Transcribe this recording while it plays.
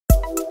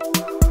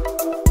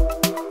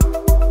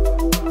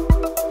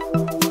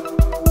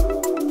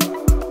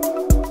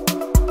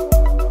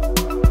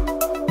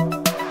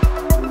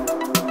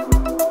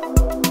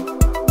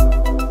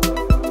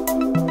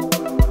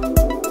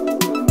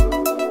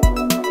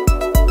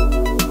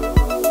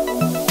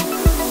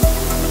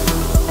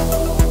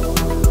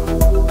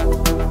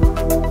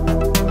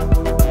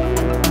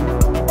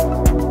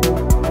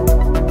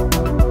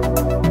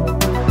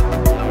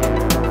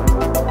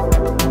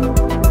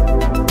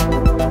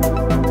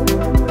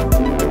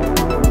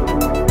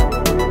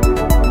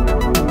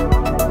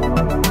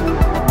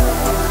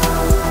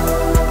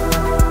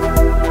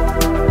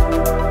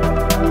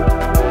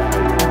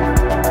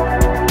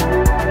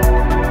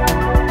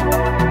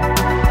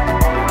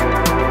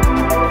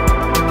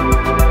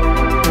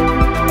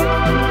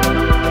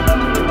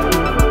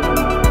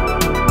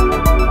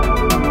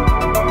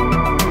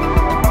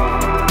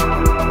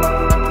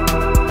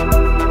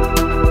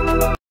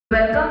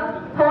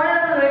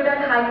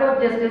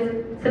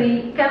Justice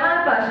Sri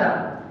Kamal Pasha,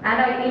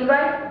 and I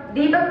invite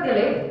the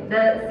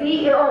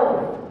CEO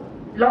of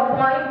Law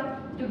Point,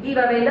 to give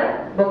away the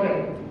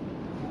bouquet.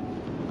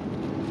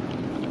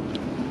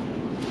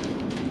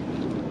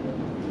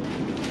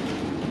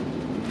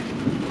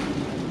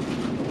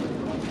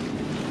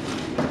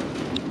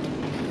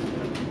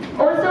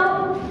 Also,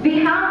 we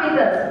have with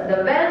us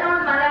the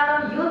well-known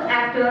Malayalam youth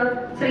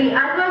actor Sri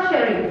Anwar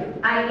Shereef.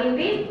 I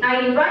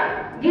invite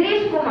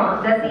Girish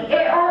Kumar, the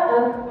CEO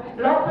of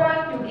Law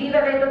Point, to give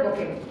away the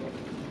bouquet.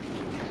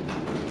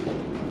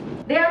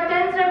 They are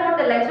tensed about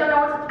the lecture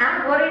notes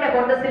and worried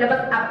about the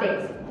syllabus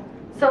updates.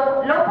 So,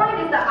 Law Point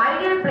is the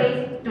ideal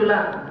place to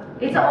learn.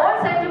 It's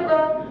all set to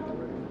go.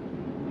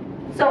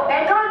 So,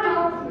 enroll to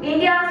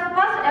India's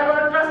first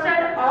ever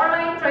trusted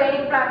online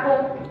training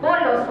platform for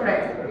law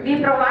students. We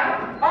provide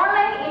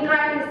online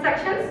interactive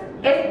sections,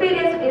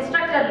 experienced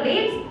instructor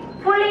leads,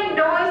 fully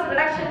noise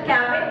reduction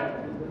cabin,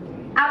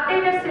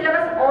 updated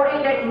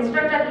syllabus-oriented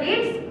instructor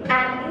leads,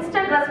 and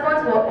instant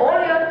response for all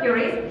your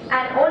queries,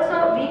 and also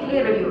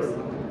weekly reviews.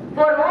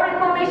 For more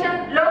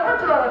information, log on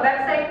to our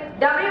website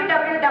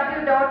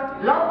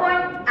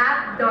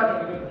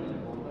www.lawpointapp.in.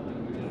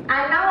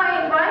 And now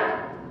I invite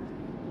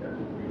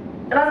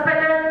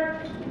respected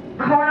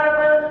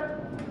Honorable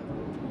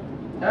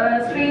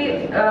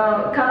Sri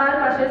Kamal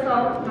Pasha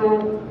to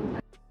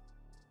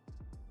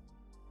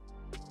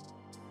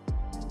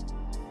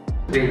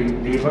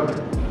Deepak,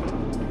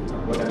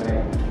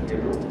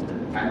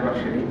 Anwar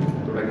Shereef,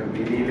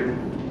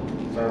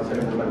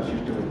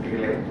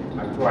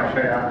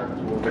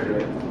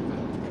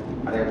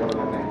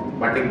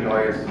 budding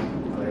lawyers,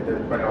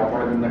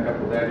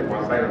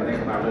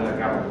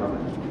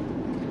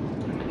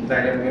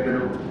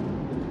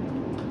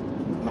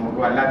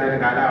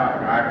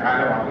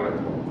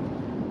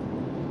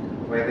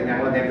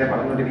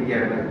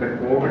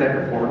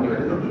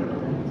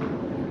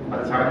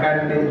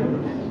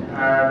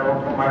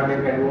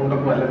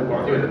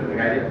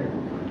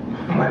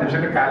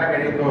 മനുഷ്യന്റെ കാലം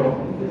കഴിയുന്നതോറും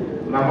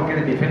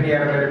നമുക്കിത് defend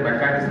ചെയ്യാനുള്ള ഒരു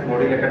mechanism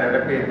ബോഡിയിലൊക്കെ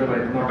develop ചെയ്ത്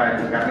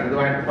വരുന്നോണ്ടായിരുന്നു. കാരണം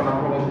ഇതുമായിട്ട് ഇപ്പൊ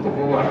നമ്മൾ ഒത്തു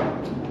പോവുകയാണ്.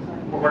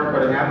 ഇപ്പൊ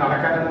കുഴപ്പമില്ല, ഞാൻ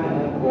നടക്കാനൊന്നും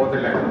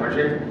പോകത്തില്ലായിരുന്നു.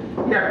 പക്ഷെ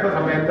ഈ അടുത്ത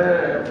സമയത്ത്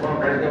ഇപ്പോൾ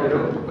കഴിഞ്ഞ ഒരു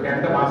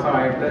 2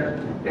 മാസമായിട്ട്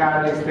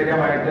രാവിലെ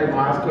സ്ഥിരമായിട്ട്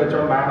മാസ്ക്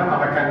വെച്ചുകൊണ്ടാണ്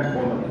നടക്കാൻ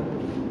പോകുന്നത്.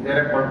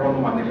 വേറെ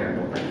കുഴപ്പമൊന്നും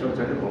വന്നില്ലായിരുന്നു,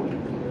 പരിശോധിച്ചിട്ട് പോകും.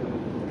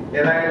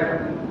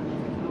 ഏതായാലും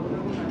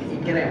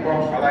ഇങ്ങനെ ഇപ്പോൾ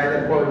അതായത്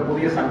ഇപ്പോൾ ഒരു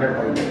പുതിയ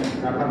സംരംഭമില്ല.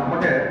 കാരണം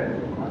നമുക്ക്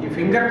ഈ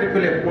ഫിംഗർ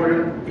ടിപ്പിൽ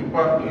എപ്പോഴും ഇപ്പൊ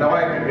ലോ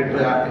ഒക്കെ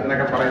കിട്ടുക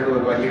എന്നൊക്കെ പറയുന്നത്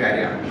ഒരു വലിയ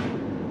കാര്യമാണ്.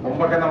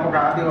 മുമ്പൊക്കെ നമുക്ക്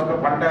ആദ്യമൊക്കെ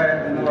പണ്ട്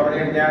എന്ന് പറഞ്ഞു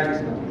കഴിഞ്ഞാൽ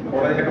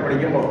കോളേജിലൊക്കെ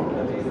പഠിക്കുമ്പോൾ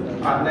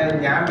അന്ന്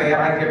ഞാൻ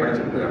ബേറാക്കി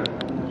പഠിച്ചിട്ടുള്ളതാണ്.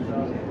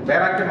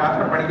 ബേറാക്കി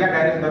മാത്രം പഠിക്കാൻ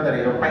കാര്യം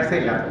എന്താണെന്നറിയോ? പൈസ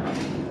ഇല്ല.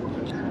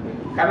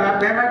 കാരണം ആ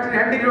ബേറാക്കി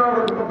 2 രൂപ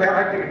കൊടുക്കുമ്പോൾ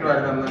ബേറാക്കി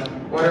കിട്ടുമായിരുന്നു അന്ന്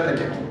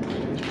ഓരോന്നിന്റെ.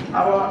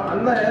 അപ്പോൾ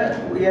അന്ന്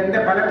എൻ്റെ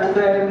പല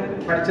കൂട്ടുകാരും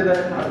പഠിച്ചത്,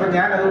 അപ്പൊ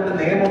ഞാൻ അതുകൊണ്ട്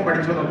നിയമം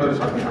പഠിച്ചു എന്നുള്ളൊരു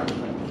സത്യമാണ്.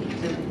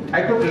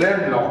 I could learn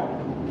law.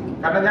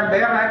 കാരണം ഞാൻ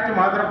ബെയർ ആക്ട്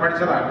മാത്രം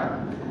പഠിച്ചതാണ്.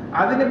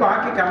 അതിന്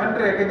ബാക്കി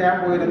കമന്ററിയൊക്കെ ഞാൻ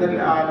പോയിരുന്ന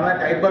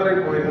ലൈബ്രറിയിൽ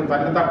പോയിരുന്നു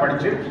തന്നെത്താൻ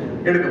പഠിച്ച്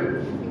എടുക്കും.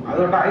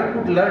 അതുകൊണ്ട് ഐ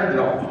കുഡ് ലേൺ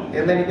ലോ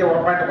എന്നെനിക്ക്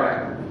ഉറപ്പായിട്ട്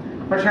പറയാം.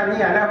 പക്ഷെ അന്ന്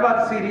ഈ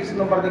അലഹബാദ് സീരീസ്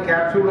എന്ന് പറഞ്ഞ്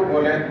ക്യാപ്സ്യൂള്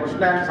പോലെ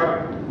ക്വസ്റ്റൻ ആൻസർ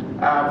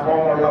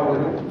ഫോമുള്ള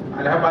ഒരു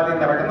അലഹബാദിൽ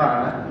നിന്ന്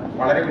ഇറങ്ങുന്നതാണ്.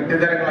 വളരെ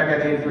വിഡ്ഢിതരങ്ങളൊക്കെ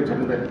അത് എഴുതി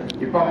വെച്ചിട്ടുണ്ട്.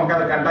 ഇപ്പൊ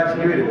നമുക്കത് കണ്ടാൽ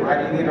ശരി വരും. ആ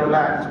രീതിയിലുള്ള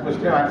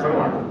ക്വസ്റ്റ്യൻ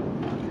ആൻസറുമാണ്.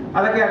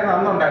 അതൊക്കെയായിരുന്നു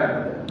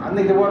അന്നുണ്ടായിരുന്നത്. അന്ന്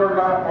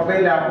ഇതുപോലുള്ള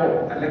മൊബൈൽ ആപ്പോ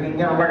അല്ലെങ്കിൽ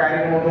ഇങ്ങനെയുള്ള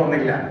കാര്യങ്ങളൊന്നും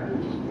ഒന്നില്ല.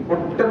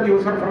 ഒട്ടും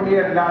യൂസർ ഫ്രണ്ട്ലി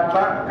അല്ലാത്ത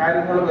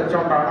കാര്യങ്ങൾ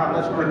വെച്ചുകൊണ്ടാണ് അന്ന്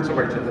സ്റ്റുഡൻസ്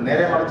പഠിച്ചത്.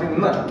 നേരെ മറിച്ച്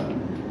ഇന്ന്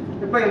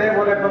ഇപ്പൊ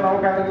ഇതേപോലെ ഇപ്പൊ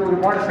നമുക്കാണെങ്കിൽ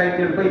ഒരുപാട്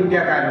സൈറ്റുകൾ ഇപ്പൊ ഇന്ത്യ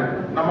കാനൂർ,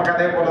 നമുക്ക്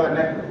അതേപോലെ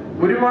തന്നെ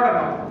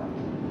ഒരുപാടെണ്ണം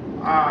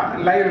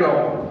ലൈവ് ലോ,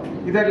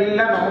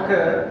 ഇതെല്ലാം നമുക്ക്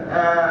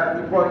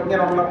ഇപ്പോൾ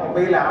ഇങ്ങനെയുള്ള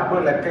മൊബൈൽ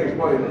ആപ്പുകളൊക്കെ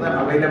ഇപ്പോൾ ഇന്ന്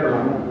അവൈലബിൾ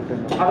ആണ്.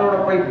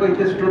 അതോടൊപ്പം ഇപ്പൊ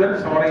ഇത്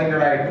സ്റ്റുഡൻസ്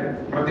ഓറിയന്റഡ് ആയിട്ട്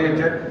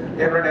പ്രത്യേകിച്ച്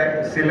എവിടെ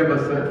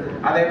സിലബസ്,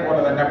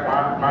 അതേപോലെ തന്നെ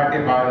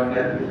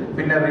പാഠ്യഭാഗങ്ങൾ,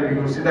 പിന്നെ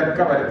റിവ്യൂസ്,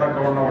 ഇതൊക്കെ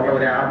വരുത്തക്കവണ്ണമുള്ള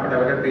ഒരു ആപ്പ്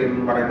ഡെവലപ്പ്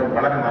ചെയ്യുന്നത് പറയുന്നത്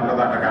വളരെ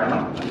നല്ലതാണ്.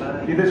 കാരണം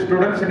ഇത്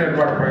സ്റ്റുഡൻസിന്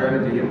ഒരുപാട്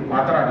പ്രയോജനം ചെയ്യും.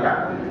 മാത്രമല്ല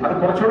അത്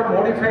കുറച്ചുകൂടെ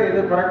മോഡിഫൈ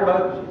ചെയ്ത് കുറെ കൂടെ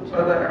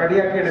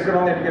റെഡിയാക്കി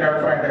എടുക്കണമെന്ന് എനിക്കൊരു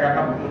അഭിപ്രായമുണ്ട്.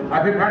 കാരണം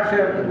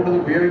അഭിഭാഷകർക്ക് കൂടുതൽ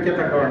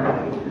ഉപയോഗിക്കത്തക്കവണ്ണം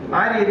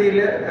ആ രീതിയിൽ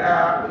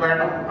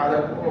വേണം അത്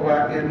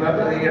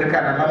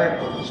എടുക്കാൻ. അല്ലാതെ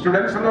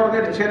സ്റ്റുഡൻസ് എന്ന്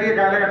പറഞ്ഞൊരു ചെറിയ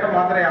കാലഘട്ടം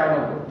മാത്രമേ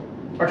ആവുന്നുള്ളൂ.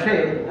 പക്ഷേ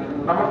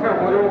നമുക്ക്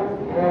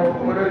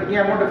ഇനി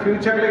അങ്ങോട്ട്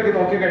ഫ്യൂച്ചറിലേക്ക്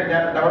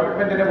നോക്കിക്കഴിഞ്ഞാൽ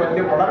ഡെവലപ്മെന്റിന്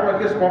വളരെ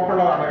വലിയ സ്കോപ്പ്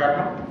ഉള്ളതാണ്.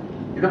 കാരണം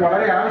ഇത്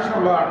വളരെ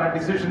ആവശ്യമുള്ളതാണ്.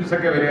 ഡിസിഷൻസ്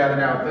ഒക്കെ വരിക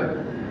അതിനകത്ത്.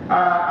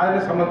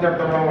 അതിനെ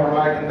സംബന്ധിച്ചിടത്തോളം ഉള്ള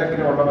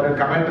എന്തെങ്കിലും ഉള്ളവർ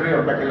കമന്ററി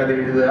ഉണ്ടെങ്കിൽ അത്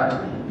എഴുതുക.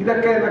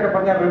 ഇതൊക്കെ എന്നൊക്കെ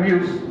പറഞ്ഞാൽ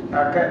റിവ്യൂസ്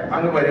ഒക്കെ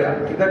അങ്ങ് വരിക.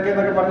 ഇതൊക്കെ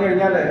എന്നൊക്കെ പറഞ്ഞു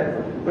കഴിഞ്ഞാൽ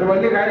ഒരു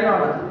വലിയ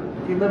കാര്യമാണ്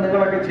ഇന്ന്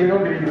നിങ്ങളൊക്കെ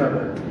ചെയ്തുകൊണ്ടിരിക്കുന്നത്.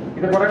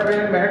 ഇത് കുറെ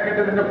പേര്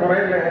മെനക്കെട്ടതിന്റെ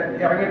പുറകിൽ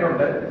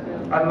ഇറങ്ങിയിട്ടുണ്ട്.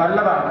 അത്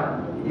നല്ലതാണ്.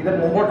 ഇത്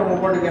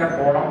മുമ്പോട്ട് ഇങ്ങനെ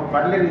പോകണം.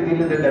 നല്ല രീതിയിൽ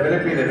ഇത്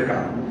ഡെവലപ്പ്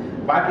ചെയ്തെടുക്കണം.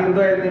 ബാക്കി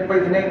എന്തായാലും ഇപ്പൊ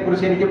ഇതിനെ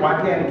കുറിച്ച് എനിക്ക്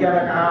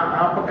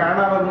ആപ്പ്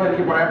കാണാമെന്നും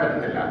എനിക്ക് പറയാൻ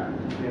പറ്റുന്നില്ല.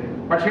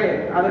 പക്ഷേ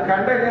അത്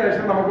കണ്ടതിന്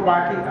ശേഷം നമുക്ക്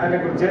ബാക്കി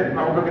അതിനെക്കുറിച്ച്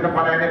നമുക്ക് പിന്നെ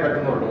പറയാനേ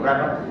പറ്റുന്നുള്ളൂ.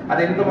 കാരണം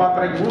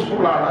അതെന്തുമാത്രം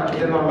യൂസ്ഫുൾ ആണ്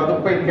എന്നുള്ളത്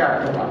ഇപ്പൊ എനിക്ക്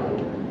അർത്ഥമാണ്.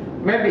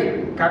 മേ ബി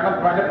കാരണം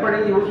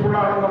പലപ്പോഴും യൂസ്ഫുൾ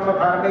ആണെന്നുള്ള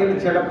ധാരണയിൽ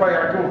ചിലപ്പോൾ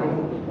ഇറക്കി വിടും.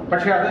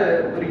 പക്ഷെ അത്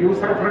ഒരു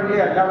യൂസർ ഫ്രണ്ട്ലി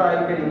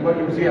അല്ലാതായി കഴിയുമ്പോൾ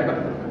യൂസ് ചെയ്യാൻ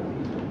പറ്റുന്നുണ്ട്.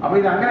 അപ്പൊ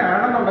ഇത് അങ്ങനെ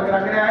ആണെന്നുണ്ടെങ്കിൽ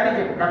അങ്ങനെ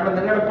ആയിരിക്കും. കാരണം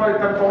നിങ്ങളിപ്പോ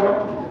ഇത്രത്തോളം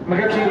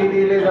മികച്ച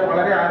രീതിയിൽ ഇത്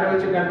വളരെ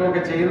ആലോചിച്ച്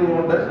കണ്ടുമൊക്കെ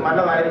ചെയ്തതുകൊണ്ട്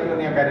നല്ലതായിരിക്കും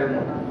എന്ന് ഞാൻ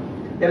കരുതുന്നു.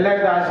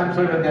 എല്ലാവിധ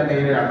ആശംസകളും ഞാൻ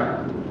നേരിടാണ്.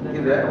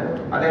 ഇത്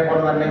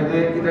അതേപോലെ തന്നെ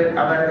ഇത്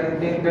അതായത്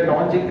ഇതിന്റെ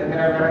ലോഞ്ചിങ്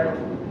എങ്ങനെ വേറെ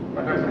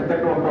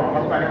ഇതൊക്കെ ഉണ്ടോ,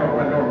 അമർത്താനോ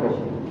വല്ലതും ഉണ്ടോ?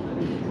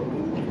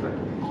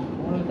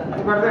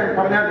 അത് വെറുതെ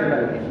പറഞ്ഞാൽ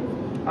മതി.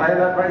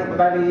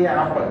 അതായത് ഈ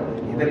ആപ്പ്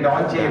ഇത്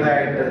ലോഞ്ച്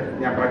ചെയ്തതായിട്ട്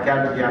ഞാൻ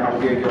പ്രഖ്യാപിക്കുകയാണ്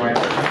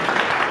ഔദ്യോഗികമായിട്ട്.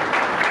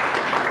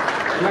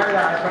 എല്ലാവിധ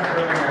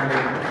ആശംസകളും ഞാൻ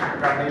നേരിടുന്നു.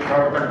 കാരണം ഈ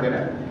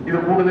പ്രവർത്തനത്തിന് ഇത്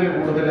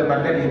കൂടുതൽ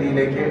നല്ല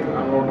രീതിയിലേക്ക്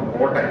അങ്ങോട്ട്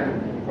പോട്ടെ,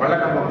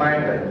 വളരെ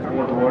നന്നായിട്ട്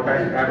അങ്ങോട്ട് പോട്ടെ.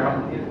 കാരണം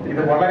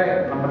ഇത് വളരെ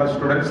നമ്മുടെ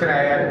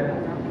സ്റ്റുഡൻസിനായാലും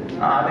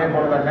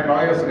അതേപോലെ തന്നെ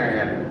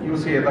ലോയേഴ്സിനായാലും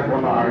യൂസ്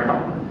ചെയ്തക്കൊണ്ടാകണം.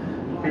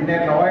 പിന്നെ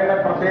ലോയുടെ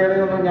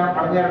പ്രത്യേകതയൊന്നും ഞാൻ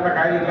പറഞ്ഞു തരേണ്ട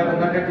കാര്യമില്ല,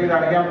 നിങ്ങൾക്കൊക്കെ ഇത്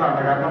അറിയാവുന്നതാണ്.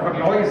 കാരണം ഇപ്പൊ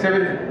ലോ ഈസ്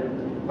എവരിതിങ്.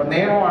 ഇപ്പൊ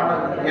നിയമമാണ്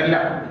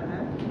എല്ലാം.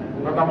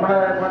 ഇപ്പൊ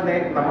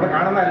നമ്മൾ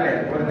കാണുന്നതല്ലേ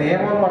ഒരു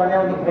നിയമം എന്ന് പറഞ്ഞാൽ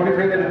ഒന്ന്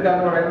ക്വാളിഫൈ ചെയ്തെടുക്കുക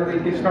എന്ന് പറയുന്നത്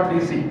ഇറ്റ് ഈസ് നോട്ട്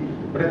ഈസി.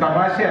 ഒരു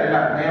തമാശയല്ല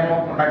നിയമം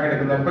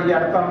ഉണ്ടാക്കിയെടുക്കുന്നത്. ഇപ്പൊ ഈ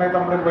അടുത്ത സമയത്ത്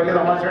നമ്മളൊരു വലിയ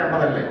തമാശ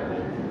കണ്ടതല്ലേ,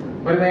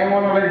 ഒരു നിയമം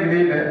എന്നുള്ള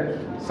രീതിയിൽ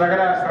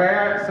സകല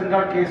ശ്രേയ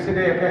സിംഗിൾ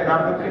കേസിന്റെ ഒക്കെ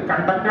യഥാർത്ഥത്തിൽ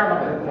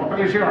കണ്ടക്റ്റാണത്,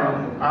 ടോട്ടൽ ഇഷ്യൂ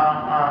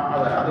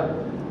അത്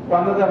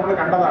വന്നത് നമ്മൾ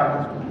കണ്ടതാണ്.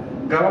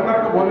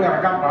 ഗവർണർക്ക് പോലും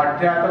ഇറക്കാൻ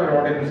പറ്റാത്ത ഒരു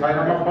ഓർഡിനൻസ്,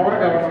 അതിനുള്ള പവർ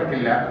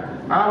ഗവർണർക്കില്ല.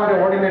 ആ ഒരു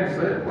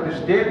ഓർഡിനൻസ് ഒരു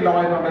സ്റ്റേറ്റ് ലോ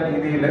എന്നുള്ള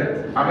രീതിയിൽ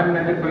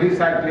അമെന്റ്മെന്റ്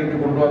പോലീസ് ആക്ടിലേക്ക്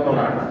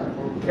കൊണ്ടുവന്നതാണ്,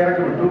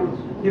 ഇറക്കി വിട്ടു.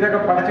 ഇതൊക്കെ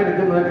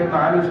പഠിച്ചെടുക്കുന്നതൊക്കെ ഒന്ന്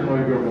ആലോചിച്ച്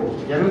നോക്കിയുള്ളൂ.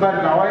 എന്താ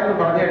ലോ എന്ന്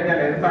പറഞ്ഞു കഴിഞ്ഞാൽ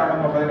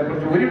എന്താണെന്നുള്ളതിനെ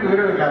കുറിച്ച് ഒരു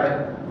വിവരമില്ലാതെ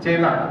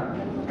ചെയ്യുന്നതാണ്.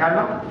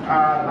 കാരണം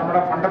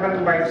നമ്മുടെ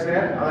ഫണ്ടമെന്റൽ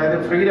റൈറ്റ്സിന്, അതായത്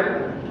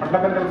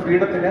ഫണ്ടമെന്റൽ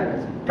ഫ്രീഡത്തിന്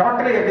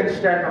ടോട്ടലി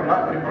അഗൻസ്റ്റ് ആയിട്ടുള്ള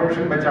ഒരു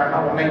പ്രൊവിഷൻ വെച്ചാണ്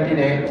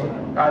 119A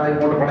അത്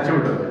ഇങ്ങോട്ട് പഠിച്ചു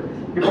വിട്ടത്.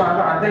 ഇപ്പൊ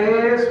അതേ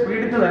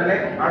സ്പീഡിൽ തന്നെ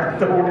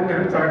അടുത്ത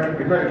ഓർഡിനൻസ് ഇറക്കി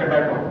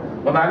പിൻവലിക്കണ്ടായിരുന്നു.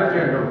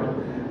 ഒന്നാലോചിച്ചുള്ളൂ.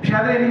 പക്ഷെ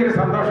അതിന് എനിക്കൊരു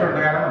സന്തോഷമുണ്ട്.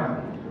 കാരണം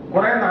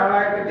കുറെ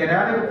നാളായിട്ട്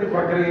ജനാധിപത്യ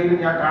പ്രക്രിയയിൽ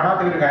ഞാൻ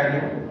കാണാത്തൊരു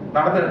കാര്യം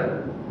നടന്നിട്ടുണ്ട്.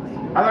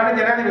 അതാണ്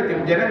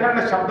ജനാധിപത്യം.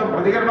 ജനങ്ങളുടെ ശബ്ദം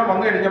പ്രതികരണം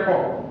വന്നു കഴിഞ്ഞപ്പോ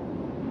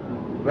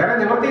വേറെ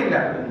നിവൃത്തിയില്ല.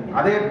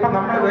 അത് ഇപ്പൊ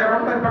നമ്മൾ വേറെ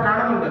ഇപ്പൊ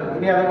കാണുന്നുണ്ട്.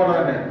 ഇനി അതുപോലെ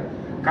തന്നെ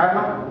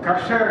കാരണം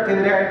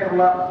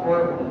കർഷകർക്കെതിരായിട്ടുള്ള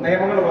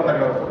നിയമങ്ങൾ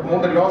വന്നല്ലോ,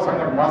 3 ലോസ്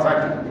അങ്ങോട്ട്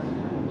പാസ്സാക്കി.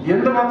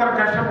 എന്തുമാത്രം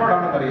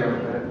കഷ്ടപ്പാടാണെന്നറിയാം.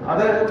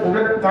 അത്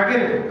മുഴുവൻ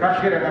തകരും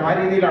കർഷകരംഗം. ആ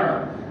രീതിയിലാണ്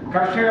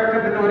കർഷകർക്ക്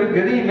പിന്നെ ഒരു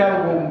ഗതിയില്ലാതെ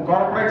പോകും.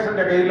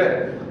 കോർപ്പറേഷന്റെ കയ്യിൽ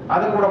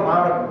അതും കൂടെ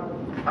മാറും.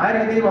 ആ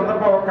രീതിയിൽ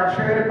വന്നപ്പോ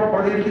കർഷകർ ഇപ്പൊ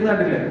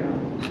പ്രതികരിക്കുന്നുണ്ടില്ലേ.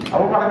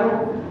 അവ പറഞ്ഞു,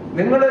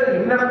 നിങ്ങൾ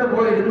ഇന്നടത്ത്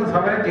പോയി ഇരുന്ന്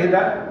സമരം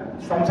ചെയ്താൽ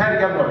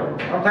സംസാരിക്കാന്ന് പറഞ്ഞു.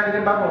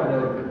 സംസാരിക്കണ്ടെന്ന് പറഞ്ഞു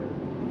അവർക്ക്.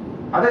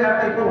 അത്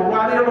കാരണം ഇപ്പൊ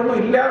ഉപാധികളൊന്നും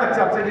ഇല്ലാതെ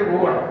ചർച്ചയ്ക്ക്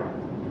പോവുകയാണ്.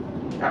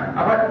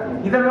 അപ്പൊ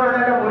ഇതെന്ന്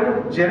പറഞ്ഞാൽ ഒരു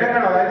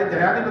ജനങ്ങൾ, അതായത്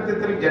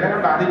ജനാധിപത്യത്തിൽ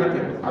ജനങ്ങളുടെ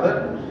ആധിപത്യം, അത്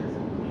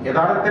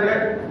യഥാർത്ഥത്തില്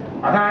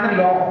അതാണ്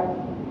ലോ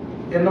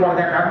എന്ന്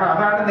പറഞ്ഞാൽ. കാരണം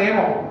അതാണ്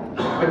നിയമം.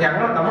 അപ്പൊ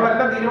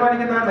നമ്മളെല്ലാം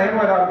തീരുമാനിക്കുന്ന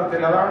നിയമം യഥാർത്ഥത്തിൽ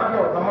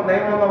അതാണല്ലോ നമ്മൾ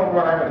നിയമം എന്ന് നമുക്ക്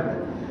പറയാൻ പറ്റുന്നത്.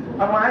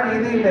 അപ്പൊ ആ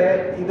രീതിയിൽ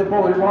ഇതിപ്പോ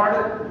ഒരുപാട്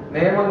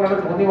നിയമങ്ങൾ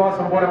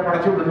തോന്നിവാസം പോലെ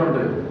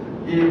പടച്ചുവിടുന്നുണ്ട്.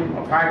 ഈ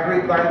ഫാക്ടറി,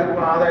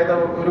 അതായത്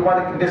ഒരുപാട്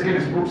ഇൻഡസ്ട്രിയൽ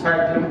ഡിസ്പ്യൂട്ട്സ്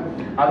ആയിട്ടും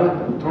അത്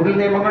തൊഴിൽ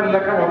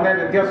നിയമങ്ങളിലൊക്കെ വന്ന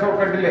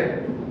വ്യത്യാസമൊക്കെ ഉണ്ടില്ലേ,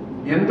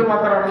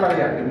 എന്തുമാത്രമാണെന്ന്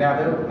അറിയാം. പിന്നെ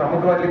അത്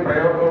നമുക്ക് വലിയ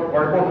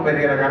കുഴപ്പമൊന്നും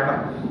വരികയില്ല. കാരണം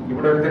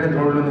ഇവിടെ ഒരിക്കലും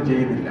തൊഴിലൊന്നും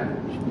ചെയ്യുന്നില്ല.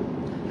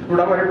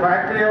 ഇവിടെ ഒരു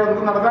ഫാക്ടറിയോ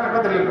ഒന്നും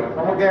നടത്താനൊക്കത്തില്ലല്ലോ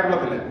നമുക്ക്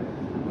കേരളത്തില്.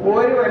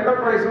 ഒരു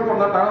എന്റർപ്രൈസും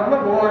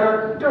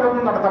ഒരൊറ്റ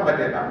നടത്താൻ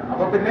പറ്റില്ല.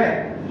 അപ്പൊ പിന്നെ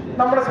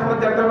നമ്മളെ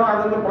സംബന്ധിച്ചിടത്തോളം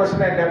അതൊന്നും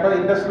പ്രശ്നമില്ല. അപ്പൊ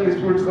ഇൻഡസ്ട്രിയൽ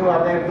ഡിസ്പ്യൂട്ട്സ് എന്ന്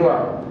പറഞ്ഞാൽ എന്തുവാ,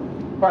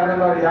 അപ്പൊ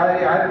അതിനൊന്നും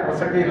ആരും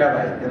പ്രസക്തി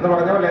ഇല്ലാതായി എന്ന്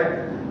പറഞ്ഞ പോലെ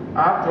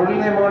ആ തൊഴിൽ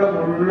നിയമങ്ങൾ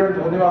മുഴുവൻ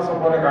തോന്നിവാസം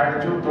പോലെ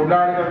കാണിച്ചു.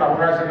 തൊഴിലാളികളുടെ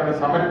അവകാശങ്ങൾ,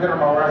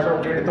 സമരത്തിനുള്ള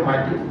അവകാശമൊക്കെ എടുത്തു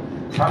മാറ്റി.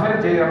 സമരം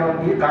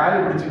ചെയ്യണമെങ്കിൽ കാല്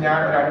പിടിച്ച് ഞാൻ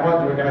ഒരു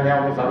അനുവാദം ചോദിക്കണം, ഞാൻ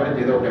ഒന്ന് സമരം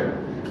ചെയ്തോട്ടെ.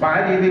 അപ്പൊ ആ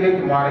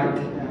രീതിയിലേക്ക് മാറി.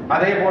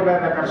 അതേപോലെ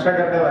തന്നെ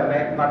കർഷകരുടെ തന്നെ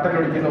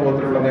നട്ടലൊടിക്കുന്ന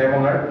പോലത്തിലുള്ള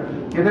നിയമങ്ങൾ.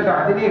 എന്നിട്ട്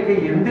അതിനെയൊക്കെ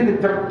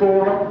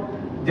എന്തിനിത്രത്തോളം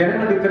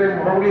ജനങ്ങൾ ഇത്രയും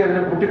മുറവിളി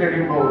അതിനെ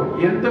കൂട്ടിക്കഴിയുമ്പോൾ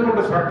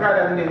എന്തുകൊണ്ട് സർക്കാർ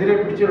അതിനെതിരെ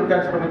പിടിച്ചെടുക്കാൻ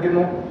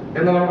ശ്രമിക്കുന്നു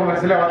എന്ന് നമുക്ക്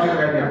മനസ്സിലാവാത്ത ഒരു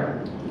കാര്യമാണ്.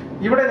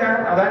 ഇവിടെ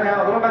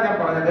അതുകൊണ്ടാണ് ഞാൻ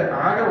പറഞ്ഞത്,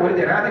 ആകെ ഒരു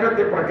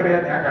ജനാധിപത്യ പ്രക്രിയ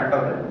ഞാൻ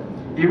കണ്ടത്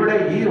ഇവിടെ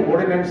ഈ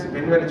ഓർഡിനൻസ്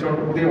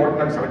പിൻവലിച്ചുകൊണ്ട് പുതിയ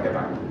ഓർഡിനൻസ്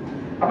ഇറക്കിയതാണ്.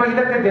 അപ്പൊ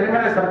ഇതൊക്കെ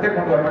ജനങ്ങളെ ശ്രദ്ധ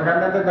കൊണ്ടുവരണം.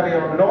 കാരണം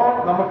എന്തെന്നറിയാം, ലോ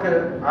നമുക്ക്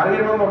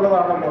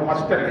അറിയണമെന്നുള്ളതാണല്ലോ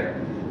മസ്റ്റ് അല്ലേ.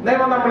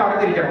 നിയമം നമ്മൾ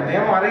അറിഞ്ഞിരിക്കണം,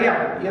 നിയമം അറിയാം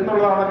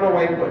എന്നുള്ളതാണല്ലോ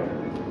വൈപ്പ്.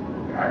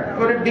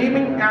 ഒരു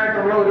ഡീമിംഗ്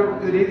ആയിട്ടുള്ള ഒരു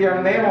രീതിയാണ്.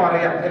 നിയമം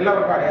അറിയാം,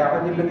 എല്ലാവർക്കും അറിയാം,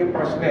 അറിഞ്ഞില്ലെങ്കിൽ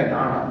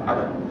പ്രശ്നമാണ്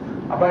അത്.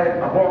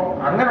 അപ്പോ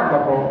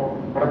അങ്ങനെയുള്ളപ്പോ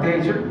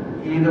പ്രത്യേകിച്ചും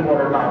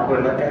ഇതുപോലുള്ള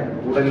ആപ്പുകളിലൊക്കെ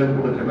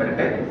കൂടുതലും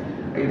വരട്ടെ.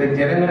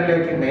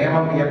 ജനങ്ങളിലേക്ക്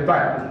നിയമം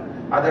എത്താൻ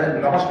അത്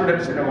ലോ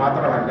സ്റ്റുഡൻസിന്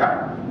മാത്രമല്ല,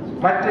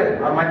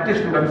 മറ്റ്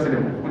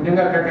സ്റ്റുഡൻസിനും,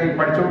 കുഞ്ഞുങ്ങൾക്കൊക്കെ ഈ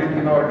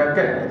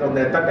പഠിച്ചുകൊണ്ടിരിക്കുന്നവർക്കൊക്കെ ഇതൊന്ന്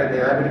എത്തട്ടെ,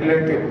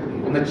 അവരിലേക്ക്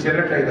ഒന്ന്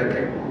ചെല്ലട്ടെ,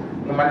 ഇതൊക്കെ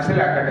ഒന്ന്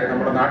മനസ്സിലാക്കട്ടെ.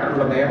 നമ്മുടെ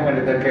നാട്ടിലുള്ള നിയമങ്ങൾ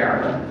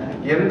ഇതൊക്കെയാണ്.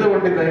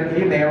 എന്തുകൊണ്ട്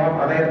ഈ നിയമം,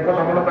 അതായത് ഇപ്പൊ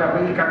നമ്മൾ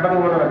ഈ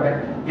കണ്ടതുപോലെ തന്നെ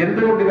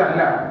എന്തുകൊണ്ട്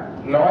ഇതല്ല.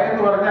 ലോ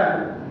എന്ന് പറഞ്ഞാൽ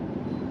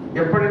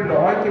എപ്പോഴും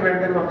ലോയ്ക്ക്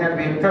വേണ്ടതെന്ന് പറഞ്ഞാൽ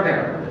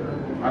വ്യക്തതയാണ്,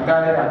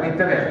 അല്ലാതെ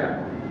അവ്യക്തതയല്ല.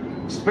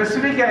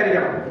 സ്പെസിഫിക്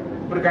ആയിരിക്കണം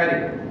ഒരു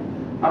കാര്യം.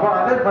 അപ്പൊ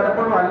അത്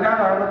പലപ്പോഴും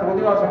അല്ലാതാണ്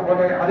തോന്നിവാസം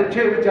പോലെ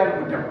അധിക്ഷേപിച്ചാൽ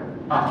കുറ്റം.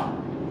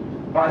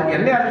 അപ്പൊ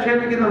എന്നെ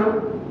അധിക്ഷേപിക്കുന്നതും,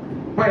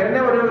 ഇപ്പൊ എന്നെ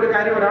ഒരു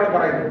കാര്യം ഒരാൾ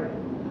പറയുന്നു,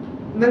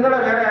 നിങ്ങളെ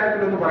വേറെ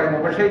ആരെങ്കിലും ഒന്ന് പറയുന്നു,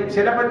 പക്ഷെ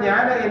ചിലപ്പോൾ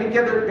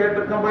എനിക്കത്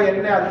കേട്ടിരിക്കുമ്പോൾ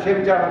എന്നെ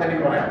അധിക്ഷേപിച്ചാണെന്ന്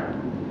എനിക്ക് പറയാം.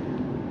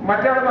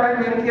 മറ്റാൾ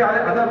പറയുന്നത് എനിക്ക്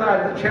അതൊന്നും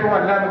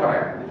അധിക്ഷേപമല്ല എന്ന്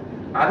പറയാം.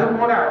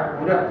 അതുപോലെ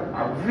ഒരു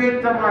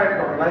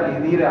അവ്യക്തമായിട്ടുള്ള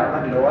രീതിയിലാണ്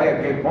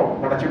ലോയൊക്കെ ഇപ്പോൾ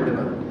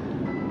പടച്ചുവിടുന്നത്.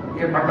 ഈ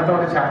പണ്ടത്തെ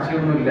പോലെ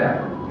ചർച്ചയൊന്നുമില്ല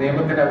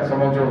നിയമത്തിന്റെ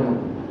സംബന്ധിച്ചൊന്നും.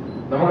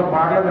 നമ്മൾ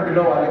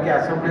പാർലമെന്റിലോ അല്ലെങ്കിൽ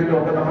അസംബ്ലിയിലോ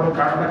ഒക്കെ നമ്മൾ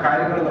കാണുന്ന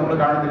കാര്യങ്ങൾ നമ്മൾ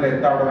കാണുന്നില്ല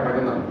എന്താ അവിടെ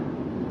നടക്കുന്നത്.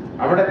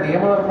 അവിടെ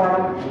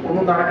നിയമനിർമ്മാണം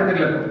ഒന്നും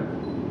നടക്കുന്നില്ലല്ലോ.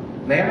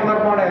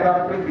 നിയമനിർമ്മാണം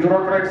യഥാർത്ഥത്തിൽ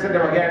ബ്യൂറോക്രാറ്റ്സിന്റെ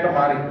വകയായിട്ട്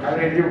മാറി.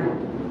 അവരെഴുതി വെക്കും,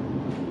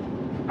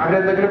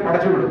 അവരെന്തെങ്കിലും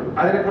പടച്ചുവിടും,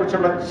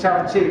 അതിനെക്കുറിച്ചുള്ള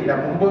ചർച്ചയില്ല.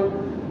 മുമ്പ്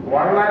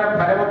വളരെ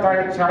ഫലവത്തായ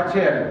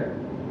ചർച്ചയായിരുന്നു.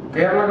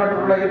 കേരളം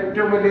കണ്ടിട്ടുള്ള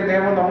ഏറ്റവും വലിയ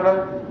നിയമം നമ്മൾ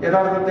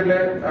യഥാർത്ഥത്തിൽ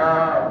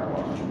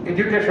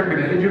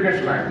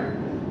എഡ്യൂക്കേഷൻ ആക്ട്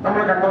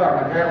നമ്മൾ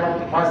കണ്ടതാണ്. കേരളം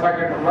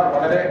പാസ്സാക്കിയിട്ടുള്ള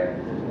വളരെ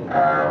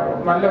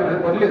നല്ല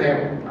വലിയ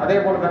നിയമം.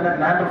 അതേപോലെ തന്നെ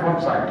ലാൻഡ്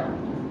റിഫോംസ് ആക്ട്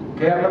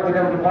കേരളത്തിന്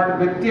ഒരുപാട്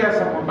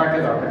വ്യത്യാസം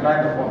ഉണ്ടാക്കിയതാണ്.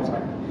 ലാൻഡ് റിഫോംസ്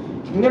ആക്ട്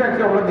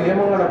ഇങ്ങനെയൊക്കെയുള്ള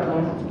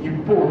നിയമങ്ങളൊന്നും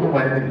ഇപ്പോൾ ഒന്നും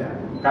വരുന്നില്ല.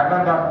 കാരണം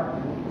എന്താ,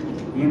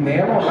 ഈ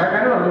നിയമം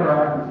ഉണ്ടാക്കാനും അറിഞ്ഞൂടാ,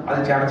 അത്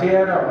ചർച്ച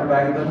ചെയ്യാനും അറിഞ്ഞൂടാ,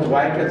 ഇതൊന്നും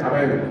വായിക്കാൻ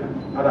സമയമില്ല.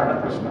 അതാണ്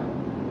പ്രശ്നം.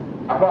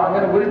 അപ്പൊ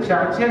അങ്ങനെ ഒരു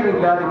ചർച്ചയും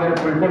ഇല്ലാതെ ഇങ്ങനെ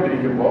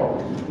പോയിക്കൊണ്ടിരിക്കുമ്പോ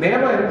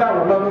നിയമം എന്താ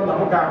ഉള്ളതെന്ന്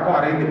നമുക്ക് ആർക്കും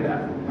അറിയുന്നില്ല.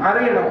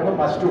 അറിയണമെന്ന്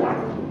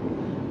മസ്റ്റുമാണ്.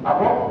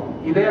 അപ്പോ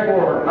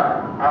ഇതേപോലുള്ള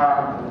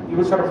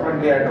യൂസർ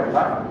ഫ്രണ്ട്ലി ആയിട്ടുള്ള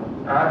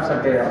ആപ്സ്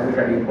ഒക്കെ ഇറങ്ങി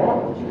കഴിയുമ്പോൾ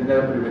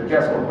ഇതിനകത്തൊരു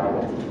വ്യത്യാസം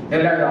ഉണ്ടാവും.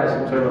 എല്ലാവരും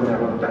ആശംസകളും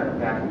നേർന്നിട്ട്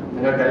ഞാൻ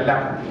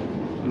നിങ്ങൾക്കെല്ലാം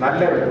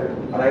നല്ലൊരു,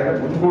 അതായത്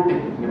മുൻകൂട്ടി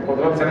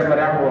പൊതുവത്സരം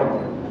വരാൻ പോകുന്നു.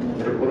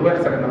 ഒരു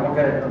പൊതുവത്സരം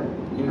നമുക്ക്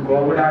ഈ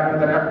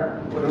കോവിഡാനന്തര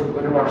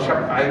ഒരു വർഷം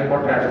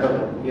ആയിക്കോട്ടെ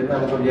അടുത്തത് എന്ന്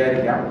നമുക്ക്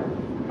വിചാരിക്കാം.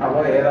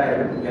 അപ്പോൾ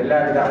ഏതായാലും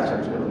എല്ലാവിധ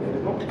ആശംസകളും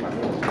നേരുന്നു.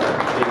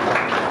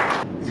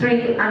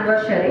 Sri Anwar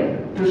Shereef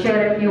to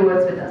share a few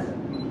words with us.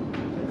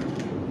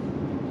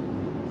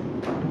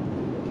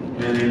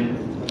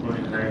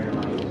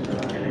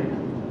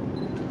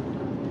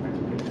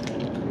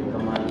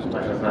 Kamal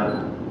Pasha sir,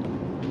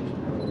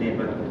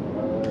 Deepak,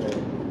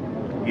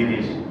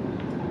 Girish,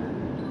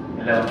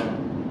 എല്ലാവർക്കും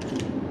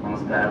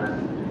നമസ്കാരം.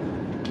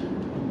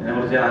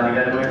 ഇതിനെക്കുറിച്ച്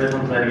ആധികാരികമായിട്ട്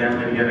സംസാരിക്കാൻ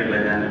എനിക്കറിയില്ല.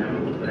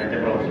 എൻ്റെ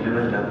പ്രൊഫഷണൽ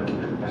ഇതല്ലാത്തത്.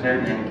 പക്ഷെ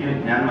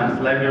ഞാൻ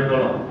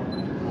മനസ്സിലാക്കിയിടത്തോളം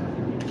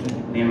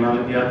നിയമ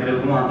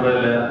വിദ്യാർത്ഥികൾക്ക്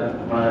മാത്രമല്ല,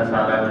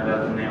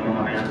 സാധാരണക്കാർക്ക് നിയമം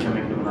അറിയാൻ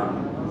ശ്രമിക്കുന്ന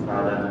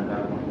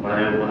സാധാരണക്കാർക്കും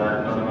വളരെ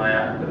ഉപകാരപ്രദമായ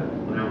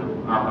ഒരു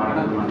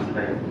ആപ്പാണെന്ന്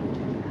മനസ്സിലായി.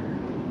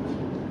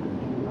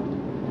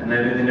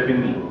 എന്തായാലും ഇതിന്റെ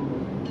പിന്നിൽ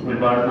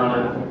ഒരുപാട്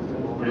നാള്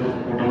ഒരു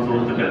കൂട്ടം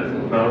സുഹൃത്തുക്കൾ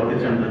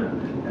പ്രവർത്തിച്ചിട്ടുണ്ട്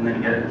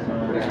എന്നെനിക്ക്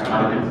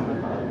അറിഞ്ഞു.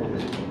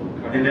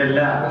 ഇതിന്റെ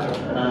എല്ലാ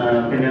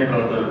പിന്നണി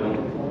പ്രവർത്തകർക്കും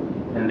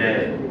എൻ്റെ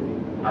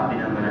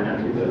അഭിനന്ദനങ്ങൾ.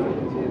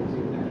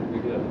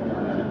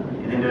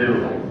 ഇതിന്റെ ഒരു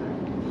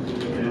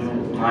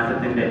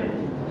മാറ്റത്തിന്റെ,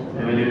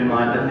 വലിയൊരു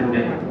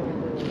മാറ്റത്തിന്റെ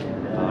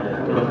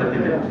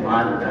തുടക്കത്തിന്റെ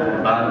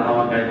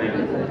ഭാഗമാവാൻ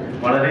കഴിഞ്ഞതിൽ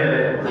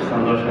വളരെയേറെ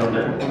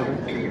സന്തോഷമുണ്ട്.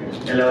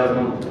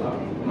 എല്ലാവർക്കും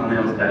നന്ദി,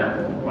 നമസ്കാരം.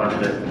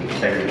 വളരെ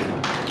thank you.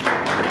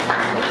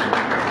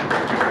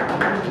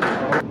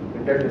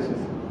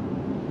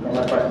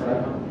 Kamal Pasha,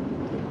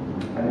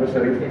 Anwar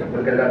Shereef,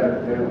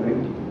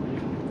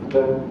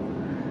 അപ്പോൾ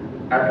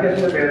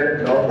ആപ്ലിക്കേഷന്റെ പേര്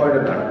ലോ പോയിന്റ്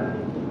എന്നാണ്.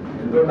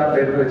 എന്തുകൊണ്ട് ആ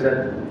പേരെന്ന് വെച്ചാൽ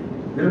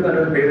ഇതിലും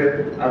നല്ലൊരു പേര്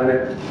അതിന്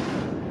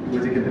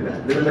യോജിക്കുന്നില്ല,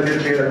 ഇതിലും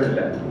വലിയൊരു പേര്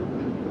അതിനില്ല.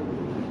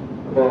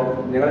 അപ്പോൾ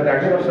ഞങ്ങൾ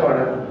കഴിഞ്ഞ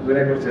വർഷമാണ്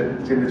ഇതിനെക്കുറിച്ച്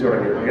ചിന്തിച്ചു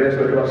തുടങ്ങിയത്.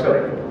 ഏകദേശം ഒരു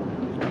വർഷമായി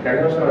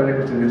കഴിഞ്ഞ വർഷമാണ്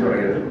ഇതിനെക്കുറിച്ച് ചിന്തിച്ചു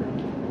തുടങ്ങിയത്.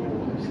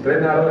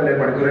 ഇത്രയും നാളും തന്നെ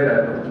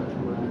മണിക്കൂറിലായിരുന്നു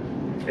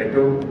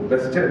ഏറ്റവും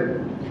ബെസ്റ്റ്,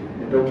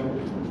 ഏറ്റവും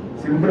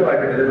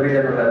സിമ്പിളുമായിട്ട് ഡെലിവറി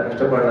ചെയ്യാനുള്ള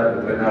കഷ്ടപ്പാടാണ്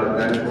ഇത്രയും നാളും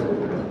ഞാൻ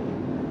കൊടുക്കുന്നത്.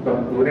 ഇപ്പം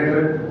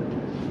ദൂരേന്ദ്രൻ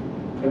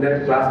എൻ്റെ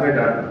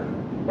ക്ലാസ്മേറ്റ് ആണ്,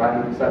 ബാക്കി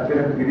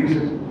സത്യനും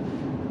ഗിരീഷും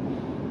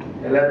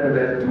എല്ലാവർക്കും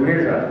എൻ്റെ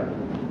ജൂനിയേഴ്സാണ്.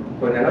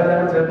 അപ്പോൾ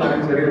ഞങ്ങളെല്ലാം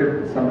ചേർന്നാണ് ചെറിയൊരു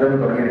സംരംഭം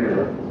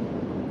തുടങ്ങിയിരിക്കുന്നത്.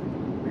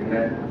 പിന്നെ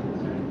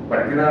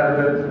പഠിക്കുന്ന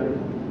കാലത്ത്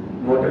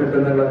നോട്ട്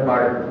കിട്ടുന്നുള്ള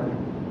പാടും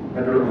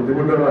മറ്റുള്ള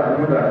ബുദ്ധിമുട്ടുകൾ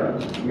അറിഞ്ഞുകൊണ്ടാണ്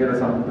ഇങ്ങനെ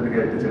സംഭവത്തിലേക്ക്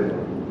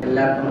എത്തിച്ചേരുന്നത്.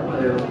 എല്ലാവർക്കും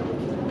ഒരു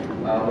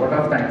വോട്ട്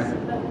ഓഫ് താങ്ക്സ്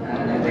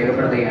ഞാൻ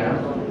രേഖപ്പെടുത്തുകയാണ്.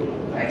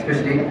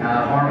 Especially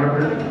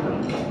honourable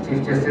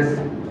chief justice,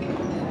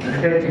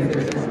 retired chief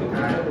justice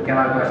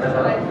Kamal Pasha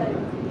sir,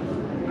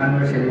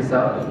 Anwar Sharif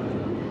sir.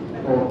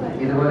 അപ്പോൾ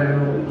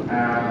ഇതുപോലൊരു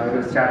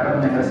സ്റ്റാർട്ടപ്പ്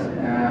നിങ്ങൾ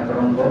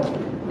തുടങ്ങുമ്പോൾ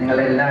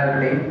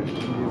നിങ്ങളെല്ലാവരുടെയും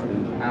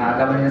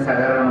അകമഞ്ഞ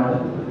സഹകരണവും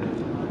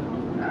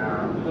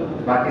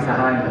ബാക്കി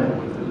സഹായങ്ങളും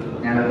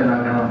ഞങ്ങൾക്ക്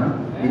നൽകണമെന്ന്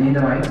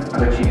വിനീതമായി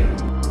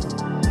അപേക്ഷിക്കുന്നു.